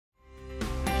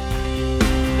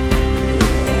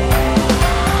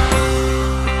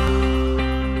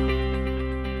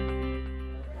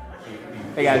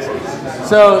Hey guys.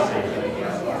 So,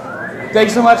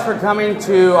 thanks so much for coming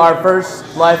to our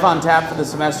first Life on Tap for the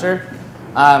semester.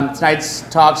 Tonight's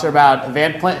talks are about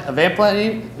event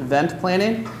planning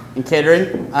and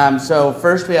catering. So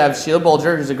first we have Shelagh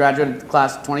Bolger, who's a graduate of the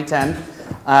class of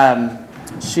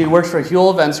 2010. She works for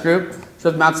Huel Events Group. She's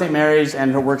with Mount St. Mary's,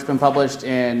 and her work's been published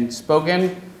in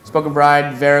Spoken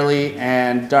Bride, Verily,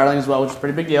 and Darling as well, which is a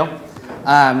pretty big deal.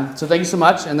 So thank you so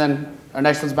much. And then our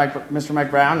next one's Mr.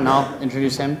 Mike Brown, and I'll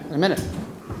introduce him in a minute.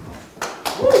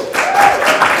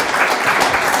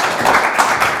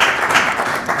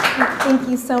 Thank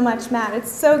you so much, Matt. It's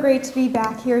so great to be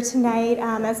back here tonight.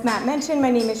 As Matt mentioned,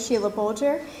 my name is Shelagh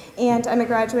Bolger, and I'm a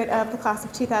graduate of the class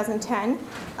of 2010.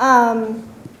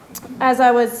 As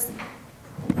I was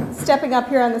stepping up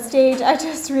here on the stage, I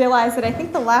just realized that I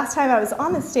think the last time I was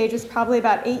on the stage was probably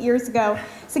about 8 years ago,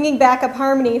 singing backup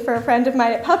harmony for a friend of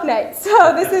mine at pub night.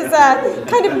 So this is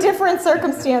kind of different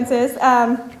circumstances.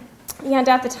 And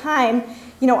at the time,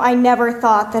 I never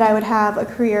thought that I would have a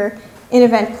career in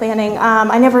event planning.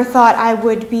 I never thought I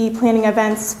would be planning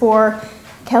events for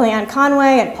Kellyanne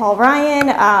Conway and Paul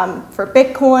Ryan, for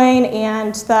Bitcoin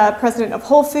and the president of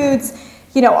Whole Foods.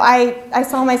 I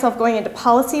saw myself going into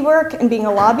policy work and being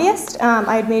a lobbyist.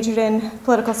 I had majored in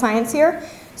political science here.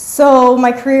 So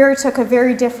my career took a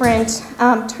very different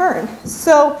turn.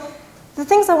 So the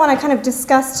things I want to kind of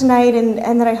discuss tonight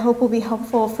and that I hope will be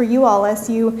helpful for you all as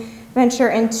you venture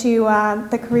into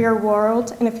the career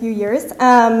world in a few years.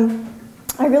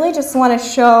 I really just want to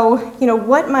show,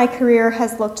 what my career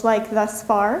has looked like thus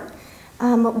far,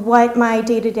 what my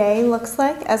day-to-day looks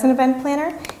like as an event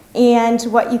planner, and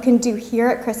what you can do here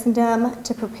at Christendom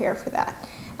to prepare for that.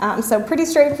 So pretty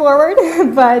straightforward,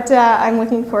 but I'm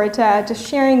looking forward to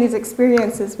sharing these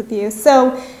experiences with you.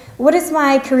 So what has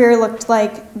my career looked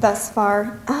like thus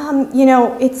far?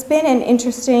 It's been an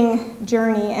interesting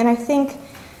journey, and I think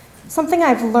something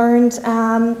I've learned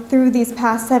through these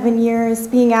past 7 years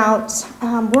being out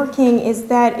working is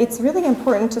that it's really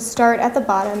important to start at the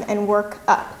bottom and work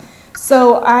up.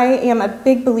 So I am a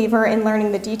big believer in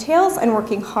learning the details and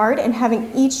working hard and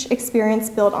having each experience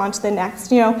build onto the next.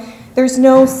 There's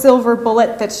no silver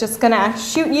bullet that's just gonna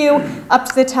shoot you up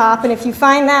to the top, and if you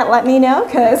find that, let me know,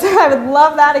 because I would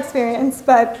love that experience.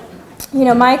 But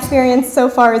my experience so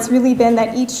far has really been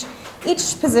that each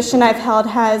position I've held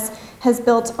has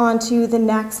built onto the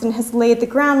next and has laid the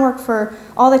groundwork for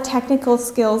all the technical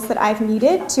skills that I've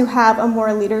needed to have a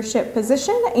more leadership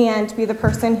position and be the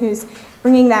person who's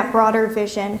bringing that broader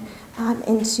vision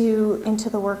into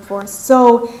the workforce.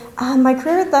 So my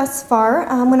career thus far,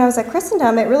 when I was at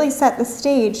Christendom, it really set the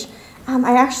stage.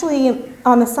 I actually,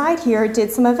 on the side here,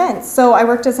 did some events. So I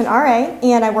worked as an RA,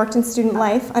 and I worked in student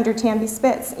life under Tammy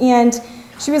Spitz. And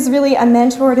she was really a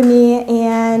mentor to me,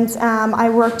 and I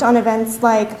worked on events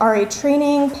like RA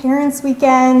training, Parents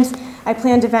Weekend. I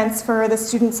planned events for the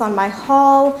students on my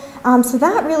hall. So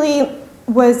that really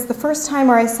was the first time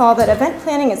where I saw that event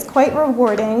planning is quite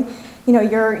rewarding.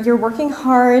 You're working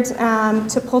hard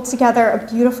to pull together a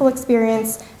beautiful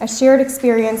experience, a shared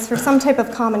experience for some type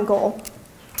of common goal.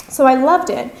 So I loved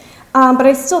it, but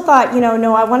I still thought,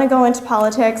 no, I want to go into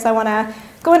politics. I want to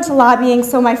go into lobbying.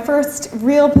 So my first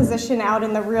real position out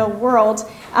in the real world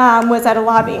was at a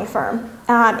lobbying firm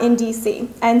in DC.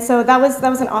 And so that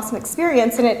was an awesome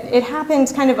experience, and it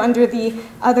happened kind of under the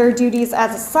other duties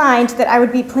as assigned that I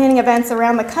would be planning events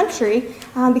around the country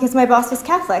because my boss was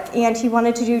Catholic, and he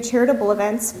wanted to do charitable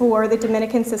events for the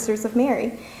Dominican Sisters of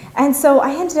Mary. And so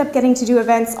I ended up getting to do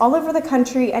events all over the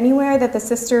country, anywhere that the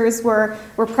sisters were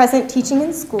present teaching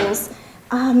in schools.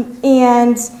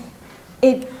 And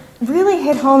it really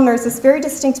hit home. There's this very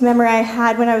distinct memory I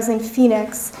had when I was in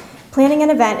Phoenix planning an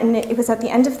event, and it was at the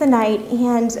end of the night,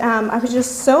 and I was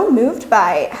just so moved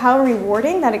by how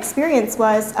rewarding that experience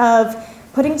was of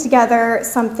putting together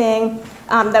something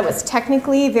that was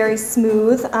technically very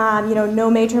smooth,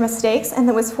 no major mistakes, and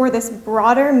that was for this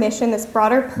broader mission, this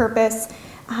broader purpose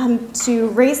to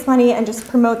raise money and just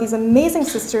promote these amazing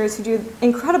sisters who do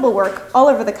incredible work all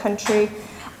over the country.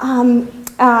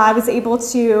 I was able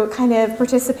to kind of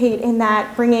participate in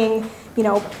that, bringing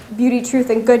beauty, truth,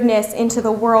 and goodness into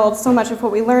the world, so much of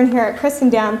what we learn here at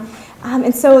Christendom.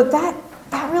 And so that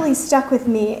really stuck with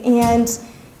me. And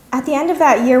at the end of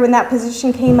that year, when that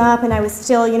position came up and I was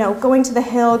still, going to the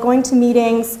Hill, going to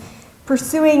meetings,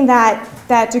 pursuing that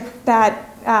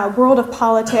world of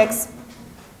politics,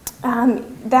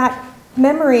 that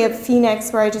memory of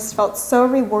Phoenix where I just felt so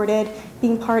rewarded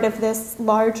being part of this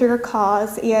larger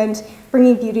cause and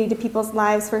bringing beauty to people's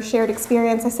lives for a shared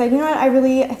experience, I said,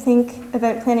 I think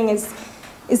event planning is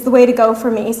is the way to go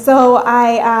for me. So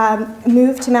I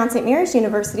moved to Mount St. Mary's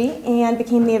University and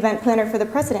became the event planner for the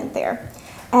president there.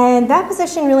 And that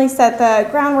position really set the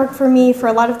groundwork for me for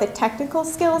a lot of the technical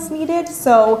skills needed.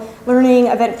 So learning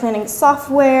event planning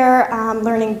software,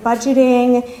 learning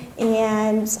budgeting,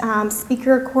 and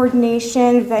speaker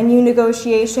coordination, venue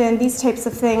negotiation, these types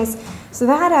of things. So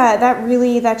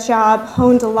that job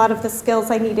honed a lot of the skills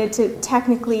I needed to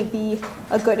technically be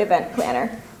a good event planner.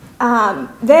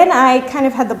 Then I kind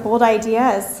of had the bold idea,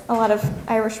 as a lot of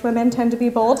Irish women tend to be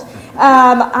bold.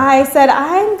 I said,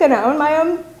 I'm going to own my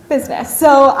own business.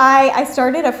 So I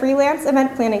started a freelance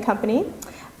event planning company,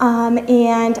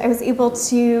 and I was able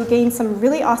to gain some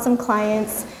really awesome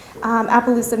clients.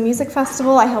 Appaloosa Music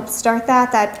Festival, I helped start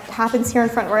that. That happens here in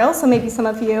Front Royal, so maybe some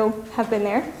of you have been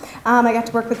there. I got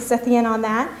to work with Scythian on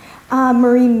that.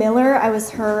 Marie Miller, I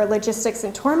was her logistics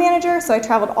and tour manager, so I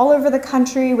traveled all over the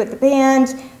country with the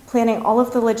band, planning all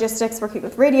of the logistics, working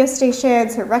with radio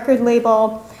stations, her record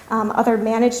label, other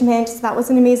management, so that was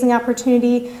an amazing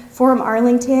opportunity. Forum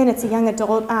Arlington, it's a young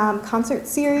adult concert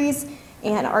series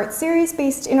and art series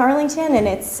based in Arlington, and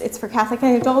it's for Catholic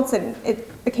young adults, and it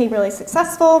became really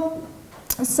successful.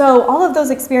 So all of those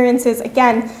experiences,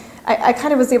 again, I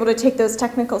kind of was able to take those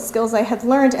technical skills I had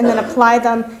learned and then apply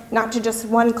them not to just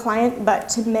one client, but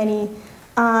to many.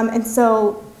 And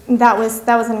so that was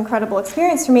an incredible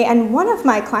experience for me. And one of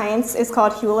my clients is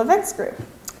called Huel Events Group.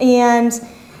 And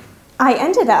I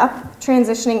ended up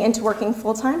transitioning into working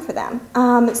full-time for them.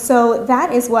 So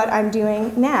that is what I'm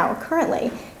doing now,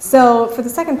 currently. So for the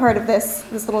second part of this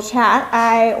little chat,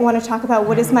 I want to talk about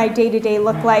what does my day-to-day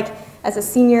look like as a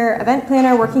senior event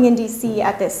planner working in DC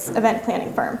at this event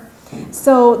planning firm.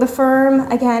 So the firm,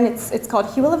 again, it's called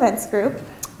Huel Events Group,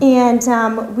 and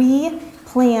we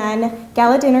plan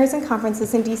gala dinners and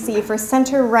conferences in DC for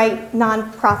center-right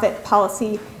nonprofit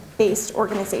policy-based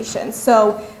organizations.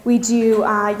 So we do,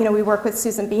 we work with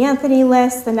Susan B. Anthony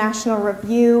List, the National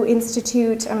Review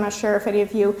Institute. I'm not sure if any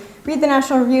of you read the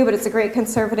National Review, but it's a great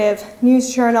conservative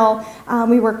news journal.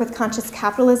 We work with Conscious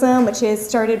Capitalism, which is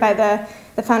started by the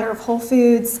founder of Whole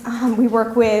Foods. We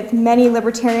work with many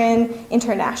libertarian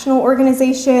international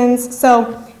organizations.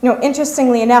 So,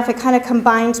 interestingly enough, it kind of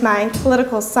combined my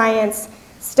political science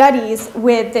studies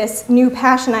with this new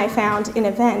passion I found in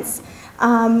events.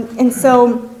 And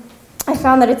so I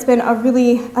found that it's been a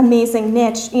really amazing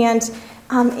niche, and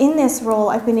in this role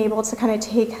I've been able to kind of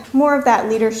take more of that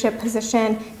leadership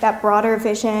position, that broader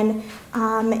vision,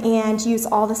 and use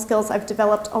all the skills I've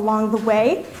developed along the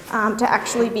way to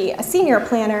actually be a senior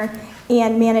planner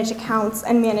and manage accounts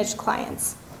and manage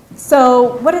clients.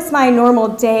 So what does my normal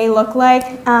day look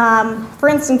like? For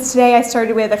instance, today I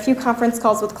started with a few conference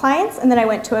calls with clients, and then I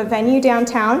went to a venue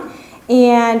downtown,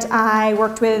 and I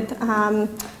worked with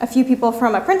a few people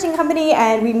from a printing company,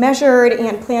 and we measured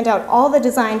and planned out all the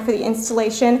design for the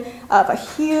installation of a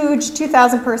huge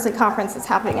 2,000-person conference that's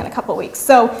happening in a couple weeks.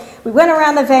 So we went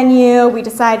around the venue, we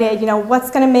decided, what's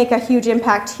going to make a huge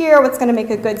impact here, what's going to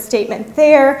make a good statement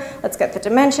there, let's get the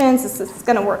dimensions, this is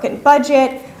going to work in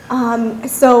budget.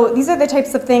 So these are the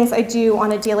types of things I do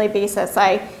on a daily basis.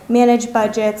 I manage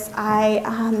budgets, I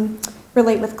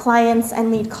relate with clients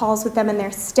and lead calls with them and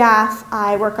their staff.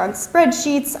 I work on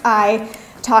spreadsheets. I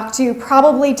talk to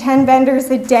probably 10 vendors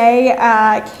a day,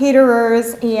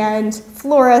 caterers and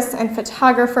florists and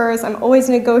photographers. I'm always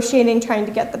negotiating, trying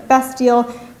to get the best deal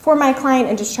for my client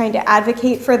and just trying to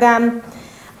advocate for them.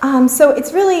 So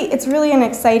it's really an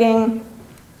exciting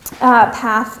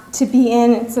path to be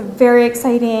in. It's a very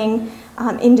exciting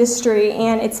industry,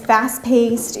 and it's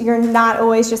fast-paced. You're not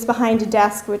always just behind a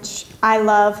desk, which I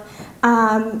love.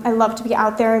 I love to be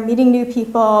out there meeting new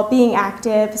people, being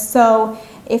active. So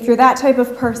if you're that type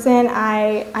of person,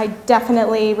 I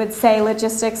definitely would say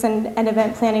logistics and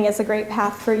event planning is a great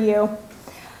path for you.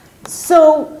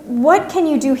 So what can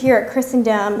you do here at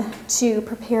Christendom to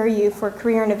prepare you for a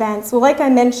career in events? Well, like I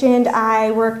mentioned,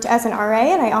 I worked as an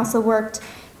RA, and I also worked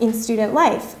in student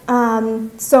life.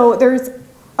 So there's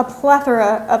a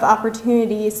plethora of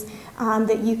opportunities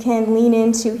that you can lean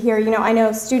into here. I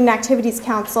know Student Activities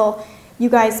Council, you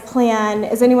guys plan,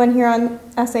 is anyone here on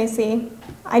SAC?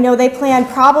 I know they plan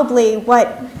probably,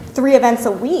 3 events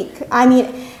a week.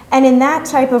 And in that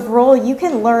type of role, you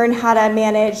can learn how to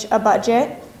manage a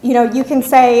budget. You can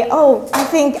say, oh, I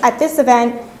think at this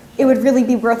event, it would really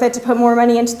be worth it to put more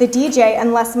money into the DJ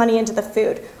and less money into the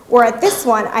food. Or at this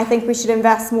one, I think we should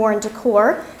invest more in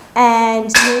decor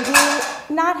and maybe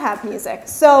not have music.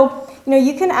 So,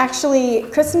 you can actually,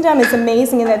 Christendom is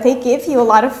amazing in that they give you a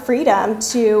lot of freedom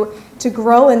to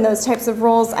grow in those types of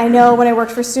roles. I know when I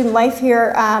worked for Student Life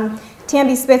here,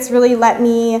 Tamby Spitz really let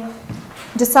me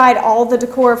decide all the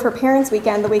decor for Parents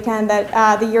Weekend, the weekend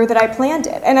that the year that I planned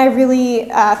it. And I really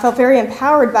felt very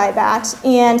empowered by that.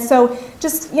 And so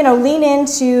just, lean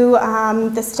into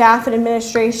the staff and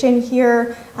administration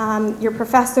here, your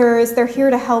professors, they're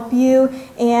here to help you.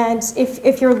 And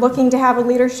if you're looking to have a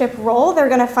leadership role, they're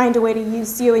gonna find a way to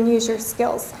use you and use your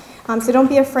skills. So don't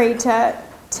be afraid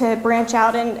to branch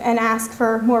out and ask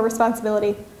for more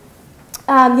responsibility.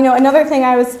 Another thing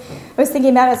I was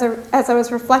thinking about as I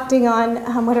was reflecting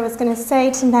on what I was going to say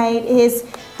tonight is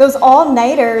those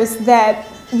all-nighters that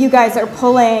you guys are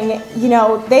pulling,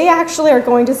 they actually are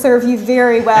going to serve you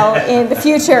very well in the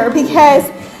future, because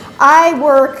I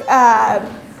work,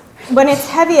 when it's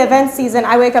heavy event season,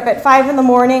 I wake up at 5 in the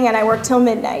morning and I work till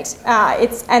midnight.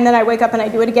 And then I wake up and I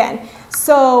do it again.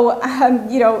 So,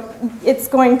 it's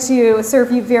going to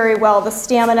serve you very well, the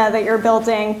stamina that you're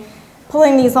building,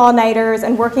 pulling these all-nighters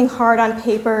and working hard on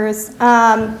papers.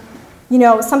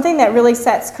 Something that really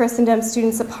sets Christendom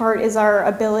students apart is our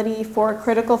ability for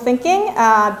critical thinking,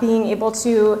 being able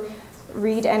to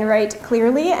read and write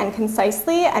clearly and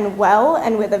concisely and well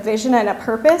and with a vision and a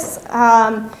purpose.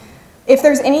 If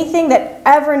there's anything that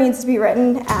ever needs to be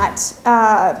written at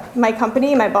my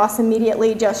company, my boss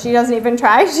immediately she doesn't even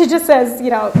try. She just says,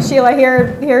 Sheila,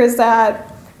 here's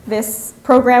this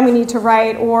program we need to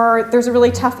write, or there's a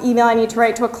really tough email I need to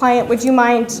write to a client. Would you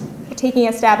mind taking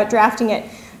a stab at drafting it?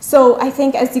 So I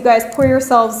think as you guys pour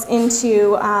yourselves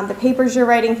into the papers you're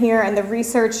writing here and the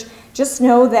research, just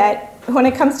know that when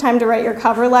it comes time to write your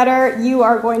cover letter, you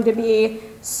are going to be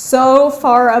so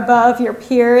far above your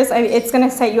peers. It's going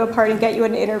to set you apart and get you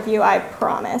an interview, I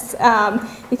promise,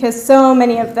 because so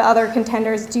many of the other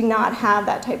contenders do not have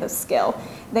that type of skill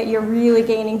that you're really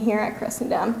gaining here at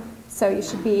Christendom. So you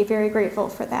should be very grateful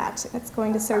for that. It's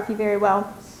going to serve you very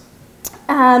well.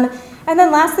 And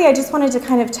then lastly, I just wanted to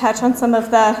kind of touch on some of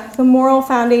the moral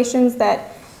foundations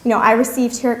that I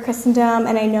received here at Christendom,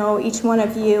 and I know each one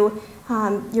of you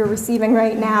you're receiving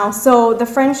right now. So the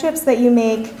friendships that you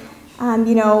make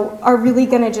are really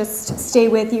going to just stay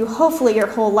with you, hopefully your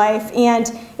whole life,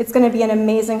 and it's going to be an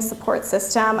amazing support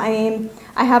system. I mean,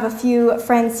 I have a few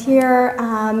friends here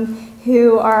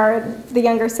who are the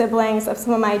younger siblings of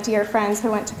some of my dear friends who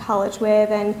I went to college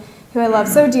with and who I love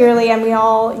so dearly, and we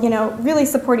all, really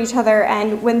support each other,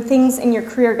 and when things in your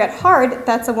career get hard,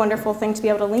 that's a wonderful thing to be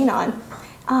able to lean on.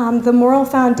 The moral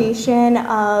foundation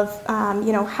of,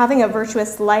 having a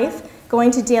virtuous life, going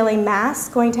to daily mass,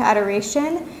 going to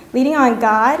adoration, leaning on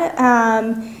God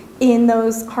in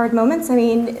those hard moments. I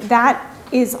mean, that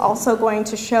is also going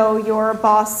to show your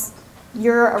boss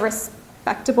you're a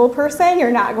respectable person.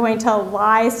 You're not going to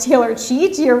lie, steal, or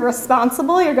cheat. You're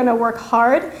responsible. You're going to work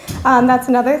hard. That's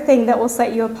another thing that will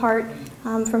set you apart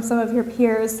from some of your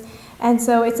peers. And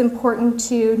so it's important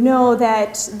to know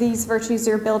that these virtues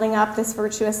you're building up, this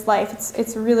virtuous life,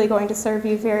 it's really going to serve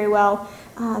you very well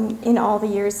in all the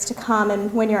years to come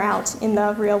and when you're out in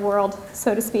the real world,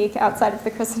 so to speak, outside of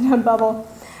the Christendom bubble.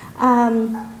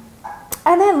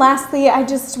 And then lastly, I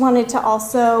just wanted to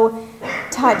also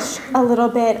touch a little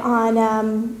bit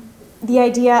on the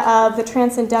idea of the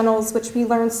transcendentals, which we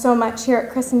learned so much here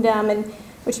at Christendom and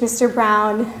which Mr.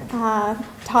 Brown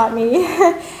taught me.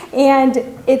 And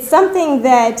it's something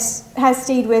that has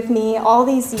stayed with me all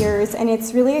these years, and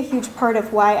it's really a huge part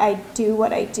of why I do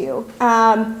what I do.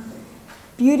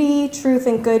 Beauty, truth,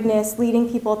 and goodness, leading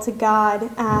people to God,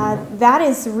 that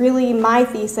is really my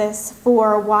thesis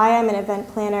for why I'm an event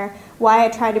planner, why I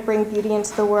try to bring beauty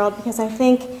into the world, because I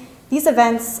think these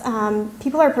events,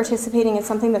 people are participating in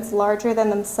something that's larger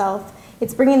than themselves.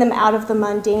 It's bringing them out of the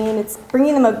mundane. It's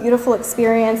bringing them a beautiful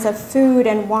experience of food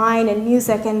and wine and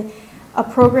music and a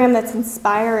program that's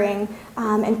inspiring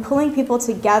and pulling people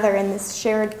together in this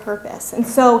shared purpose. And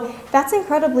so that's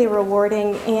incredibly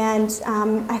rewarding, and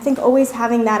I think always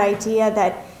having that idea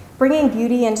that bringing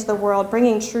beauty into the world,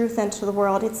 bringing truth into the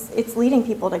world, it's leading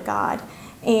people to God.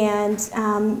 And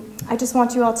I just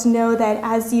want you all to know that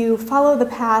as you follow the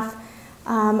path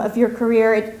of your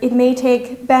career, it may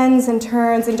take bends and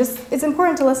turns, and it's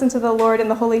important to listen to the Lord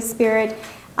and the Holy Spirit.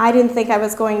 I didn't think I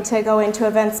was going to go into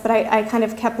events, but I kind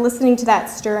of kept listening to that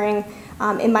stirring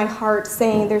in my heart,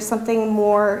 saying there's something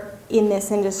more in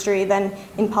this industry than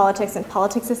in politics, and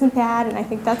politics isn't bad, and I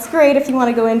think that's great if you want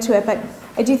to go into it, but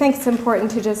I do think it's important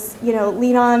to just,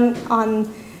 lean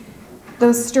on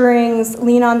those stirrings,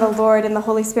 lean on the Lord and the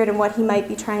Holy Spirit and what He might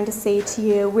be trying to say to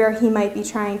you, where He might be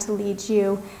trying to lead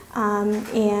you.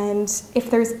 And if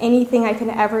there's anything I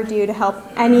can ever do to help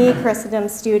any Christendom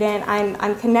student,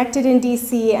 I'm connected in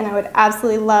DC, and I would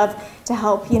absolutely love to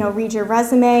help, read your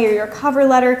resume or your cover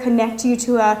letter, connect you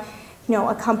to a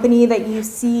a company that you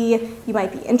see you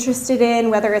might be interested in,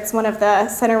 whether it's one of the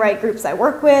center right groups I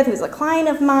work with who's a client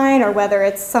of mine, or whether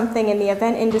it's something in the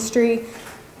event industry,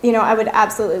 I would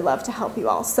absolutely love to help you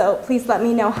all. So please let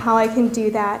me know how I can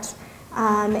do that.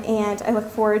 And I look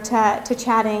forward to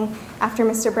chatting after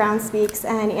Mr. Brown speaks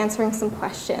and answering some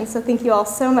questions. So thank you all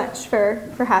so much for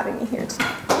having me here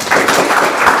tonight.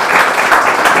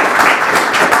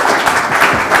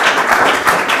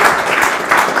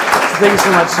 Thank you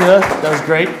so much, Sheila. That was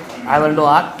great. I learned a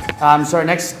lot. So our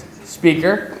next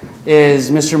speaker is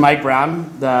Mr. Mike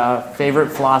Brown, the favorite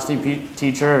philosophy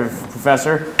teacher,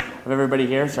 professor of everybody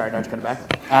here. Sorry, not to cut it back.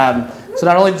 So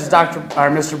not only does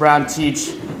Mr. Brown teach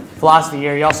philosophy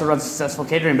here, he also runs a successful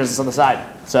catering business on the side.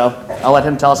 So I'll let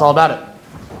him tell us all about it.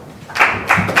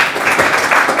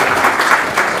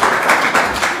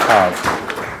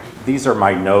 These are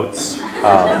my notes.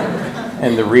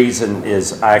 And the reason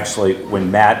is actually when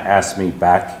Matt asked me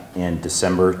back in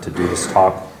December to do this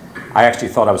talk, I actually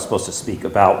thought I was supposed to speak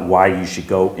about why you should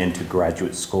go into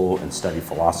graduate school and study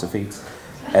philosophy.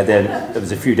 And then it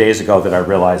was a few days ago that I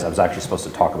realized I was actually supposed to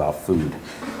talk about food.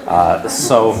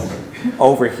 So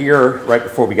over here, right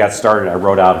before we got started, I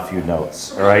wrote out a few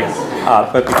notes, all right?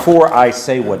 But before I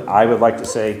say what I would like to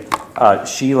say,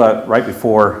 Sheila, right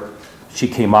before she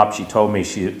came up, she told me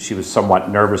she was somewhat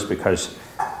nervous because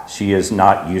she is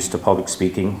not used to public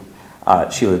speaking.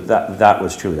 Sheila, that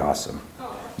was truly awesome.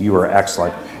 You were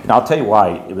excellent. And I'll tell you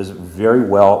why. It was very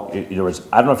well, I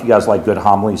don't know if you guys like good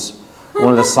homilies. One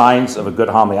of the signs of a good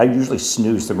homily, I usually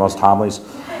snooze through most homilies,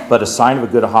 but a sign of a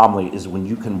good homily is when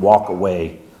you can walk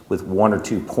away with 1 or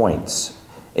 2 points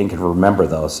and can remember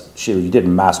those. Sheila, you did a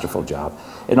masterful job.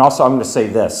 And also I'm going to say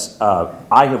this.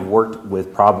 I have worked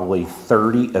with probably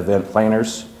 30 event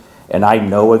planners, and I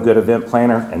know a good event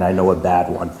planner and I know a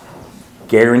bad one.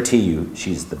 Guarantee you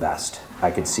she's the best.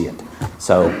 I could see it.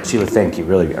 So Sheila, thank you.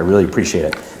 I really appreciate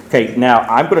it. Okay, now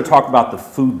I'm going to talk about the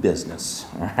food business.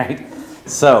 All right.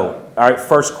 So, all right,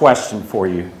 first question for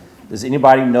you. Does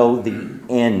anybody know the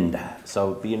end?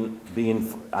 So I'm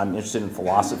interested in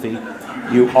philosophy.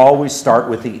 You always start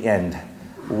with the end.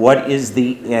 What is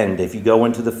the end? If you go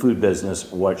into the food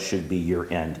business, what should be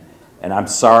your end? And I'm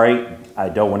sorry, I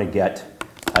don't want to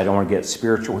get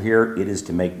spiritual here. It is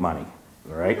to make money.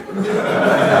 All right?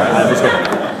 I'm just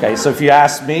kidding. Okay, so if you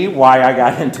ask me why I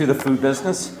got into the food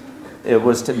business, it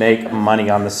was to make money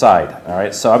on the side. All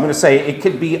right, so I'm going to say it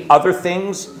could be other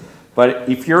things, but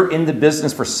if you're in the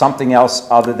business for something else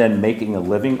other than making a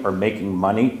living or making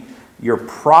money, you're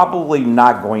probably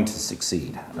not going to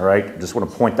succeed. All right, just want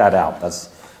to point that out.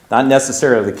 That's not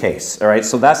necessarily the case. All right,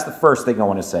 so that's the first thing I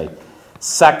want to say.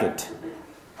 Second,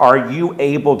 are you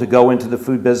able to go into the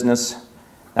food business?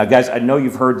 Now, guys, I know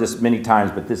you've heard this many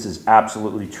times, but this is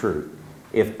absolutely true.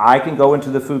 If I can go into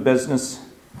the food business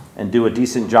and do a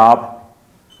decent job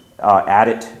at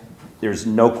it, there's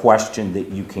no question that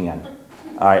you can.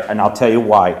 And I'll tell you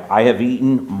why. I have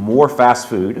eaten more fast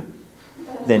food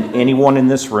than anyone in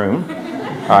this room.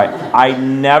 I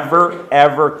never,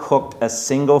 ever cooked a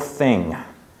single thing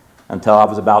until I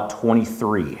was about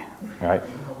 23.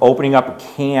 Opening up a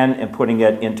can and putting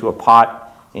it into a pot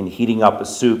and heating up a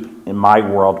soup in my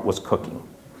world was cooking.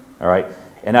 All right.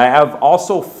 And I have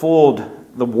also fooled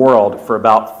the world for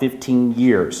about 15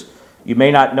 years. You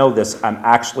may not know this, I'm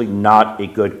actually not a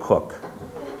good cook.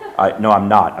 No, I'm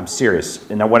not. I'm serious.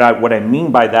 And what I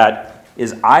mean by that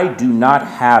is I do not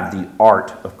have the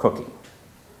art of cooking.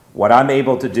 What I'm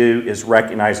able to do is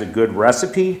recognize a good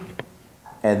recipe,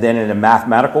 and then in a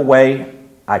mathematical way,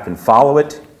 I can follow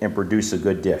it and produce a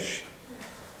good dish.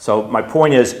 So my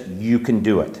point is, you can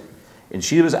do it. And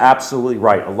she was absolutely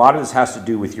right. A lot of this has to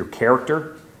do with your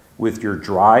character, with your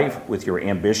drive, with your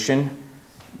ambition,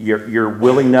 your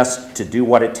willingness to do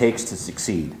what it takes to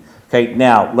succeed. Okay,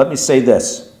 now let me say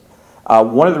this.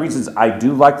 One of the reasons I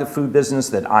do like the food business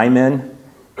that I'm in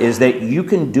is that you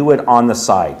can do it on the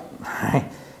side.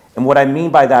 And what I mean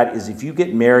by that is if you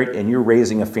get married and you're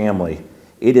raising a family,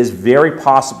 it is very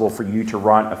possible for you to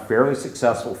run a fairly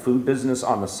successful food business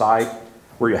on the side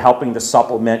where you're helping to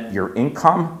supplement your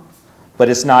income, but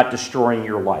it's not destroying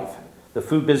your life. The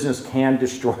food business can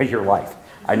destroy your life.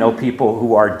 I know people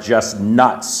who are just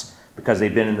nuts because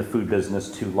they've been in the food business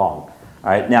too long. All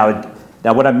right, now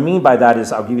what I mean by that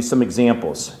is I'll give you some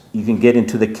examples. You can get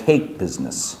into the cake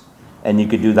business, and you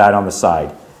could do that on the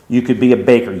side. You could be a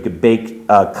baker. You could bake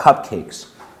cupcakes.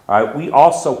 All right, we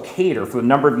also cater for a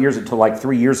number of years until like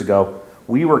 3 years ago.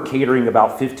 We were catering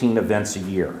about 15 events a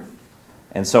year.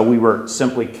 And so we were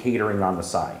simply catering on the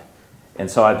side. And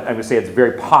so I would say it's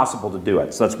very possible to do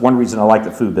it. So that's one reason I like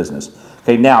the food business.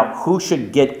 Okay, now, who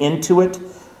should get into it?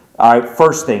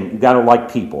 First thing, you got to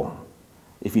like people.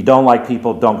 If you don't like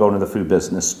people, don't go into the food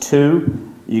business.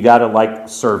 2, you got to like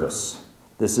service.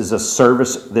 This is a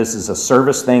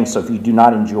service thing, so if you do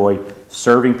not enjoy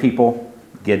serving people,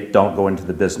 don't go into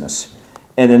the business.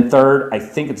 And then 3rd, I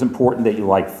think it's important that you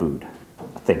like food.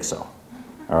 I think so.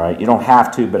 All right, you don't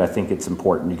have to, but I think it's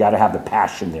important. You got to have the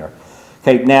passion there.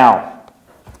 Okay, now,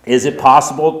 is it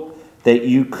possible that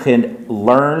you can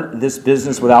learn this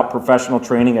business without professional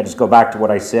training? I just go back to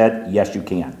what I said. Yes, you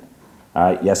can.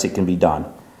 Yes, it can be done.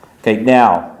 Okay,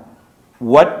 now,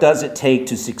 what does it take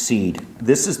to succeed?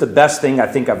 This is the best thing I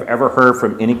think I've ever heard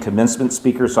from any commencement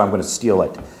speaker, so I'm going to steal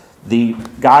it. The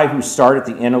guy who started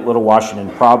the Inn at Little Washington,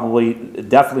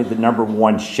 definitely the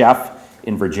 #1 chef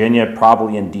in Virginia,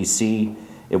 probably in D.C.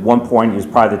 At one point, he was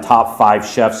probably the top 5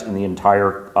 chefs in the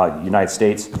entire United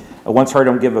States. I once heard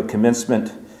him give a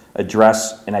commencement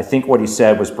address, and I think what he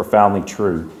said was profoundly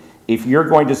true. If you're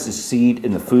going to succeed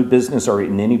in the food business or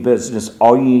in any business,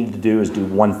 all you need to do is do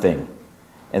one thing,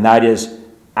 and that is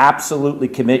absolutely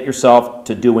commit yourself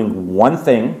to doing one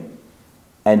thing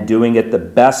and doing it the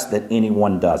best that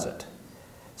anyone does it.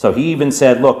 So he even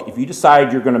said, look, if you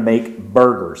decide you're going to make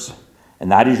burgers,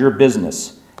 and that is your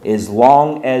business, as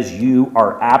long as you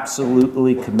are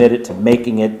absolutely committed to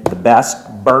making it the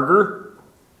best burger,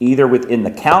 either within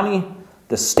the county,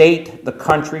 the state, the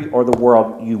country, or the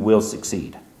world, you will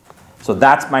succeed. So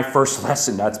that's my first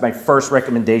lesson. That's my first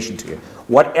recommendation to you.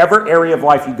 Whatever area of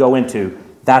life you go into,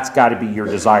 that's got to be your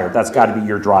desire. That's got to be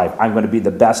your drive. I'm going to be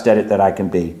the best at it that I can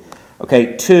be.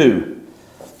 Okay, 2,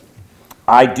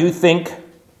 I do think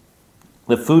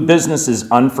the food business is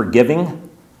unforgiving,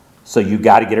 so you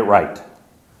got to get it right.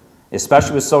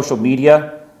 Especially with social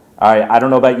media. I don't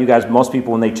know about you guys, most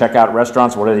people when they check out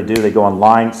restaurants, what do? They go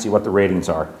online, see what the ratings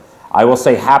are. I will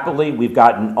say happily, we've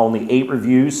gotten only 8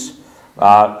 reviews.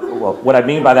 Well, what I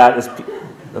mean by that is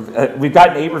we've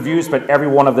gotten 8 reviews, but every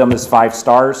one of them is 5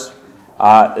 stars.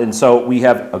 And so we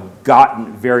have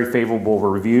gotten very favorable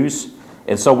reviews.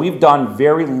 And so we've done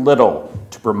very little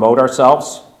to promote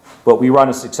ourselves, but we run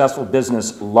a successful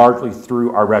business largely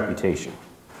through our reputation.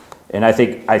 And I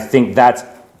think that's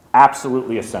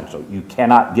absolutely essential. You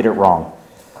cannot get it wrong.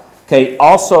 Okay,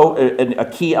 also a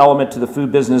key element to the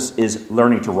food business is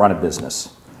learning to run a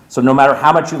business. So no matter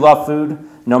how much you love food,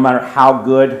 no matter how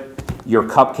good your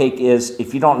cupcake is,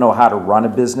 if you don't know how to run a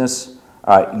business,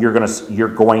 you're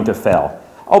going to fail.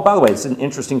 Oh, by the way, it's an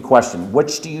interesting question.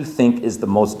 Which do you think is the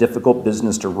most difficult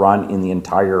business to run in the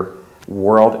entire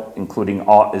world, including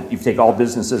all, if you take all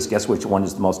businesses, guess which one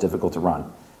is the most difficult to run?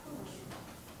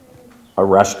 A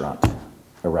restaurant.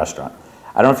 A restaurant.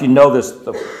 I don't know if you know this,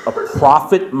 a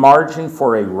profit margin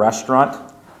for a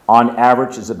restaurant on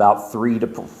average is about 3 to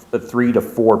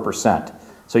 4%.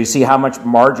 So you see how much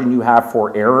margin you have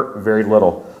for error? Very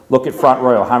little. Look at Front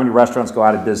Royal. How many restaurants go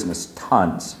out of business?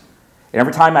 Tons. And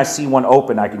every time I see one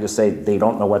open, I can just say they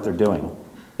don't know what they're doing.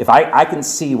 If I can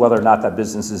see whether or not that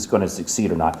business is going to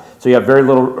succeed or not. So you have very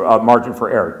little margin for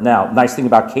error. Now, nice thing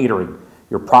about catering,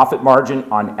 your profit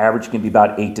margin on average can be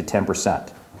about 8 to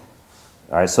 10%.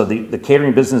 All right, so the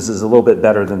catering business is a little bit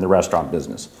better than the restaurant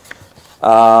business.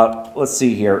 Let's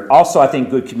see here. Also, I think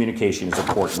good communication is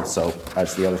important, so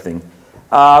that's the other thing.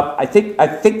 I think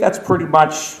that's pretty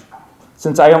much,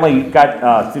 since I only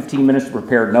got 15 minutes to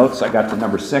prepare notes, I got to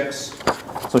number 6.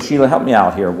 So Sheila, help me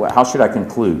out here. How should I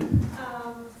conclude?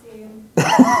 Let's see. On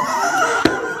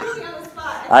the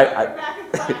spot.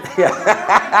 Yeah.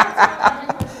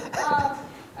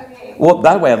 Okay. Well,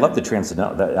 by the way, I love the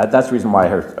transcendental. That's the reason why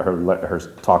her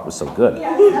talk was so good.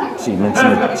 Yeah, She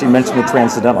mentioned the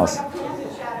transcendentals.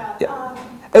 Yeah.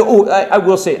 I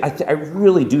will say, I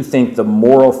really do think the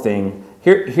moral thing.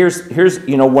 Here's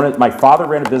my father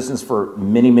ran a business for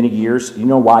many years. You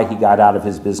know why he got out of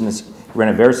his business? He ran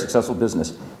a very successful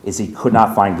business. Is he could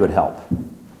not find good help.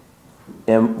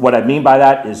 And what I mean by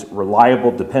that is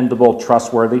reliable, dependable,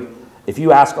 trustworthy. If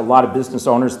you ask a lot of business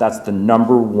owners, that's the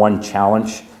 #1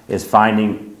 challenge, is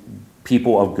finding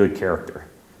people of good character.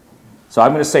 So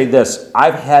I'm going to say this.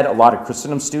 I've had a lot of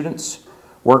Christendom students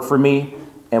work for me,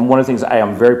 and one of the things I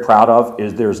am very proud of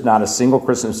is there's not a single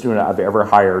Christendom student I've ever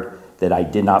hired that I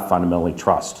did not fundamentally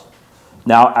trust.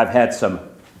 Now, I've had some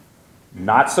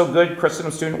not so good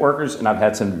Christendom student workers, and I've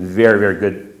had some very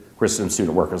good Christendom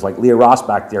student workers. Like Leah Ross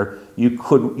back there, you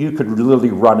could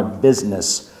literally run a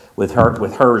business with her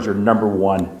as your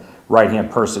 #1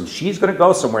 right-hand person. She's going to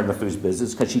go somewhere in the food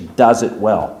business because she does it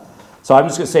well. So I'm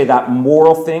just going to say that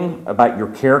moral thing about your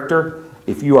character,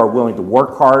 if you are willing to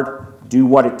work hard, do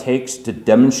what it takes to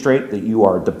demonstrate that you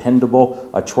are dependable,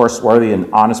 a trustworthy, and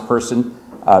honest person,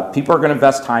 people are going to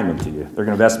invest time into you. They're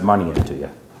going to invest money into you.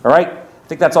 All right? I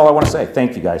think that's all I want to say.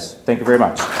 Thank you, guys. Thank you very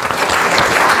much.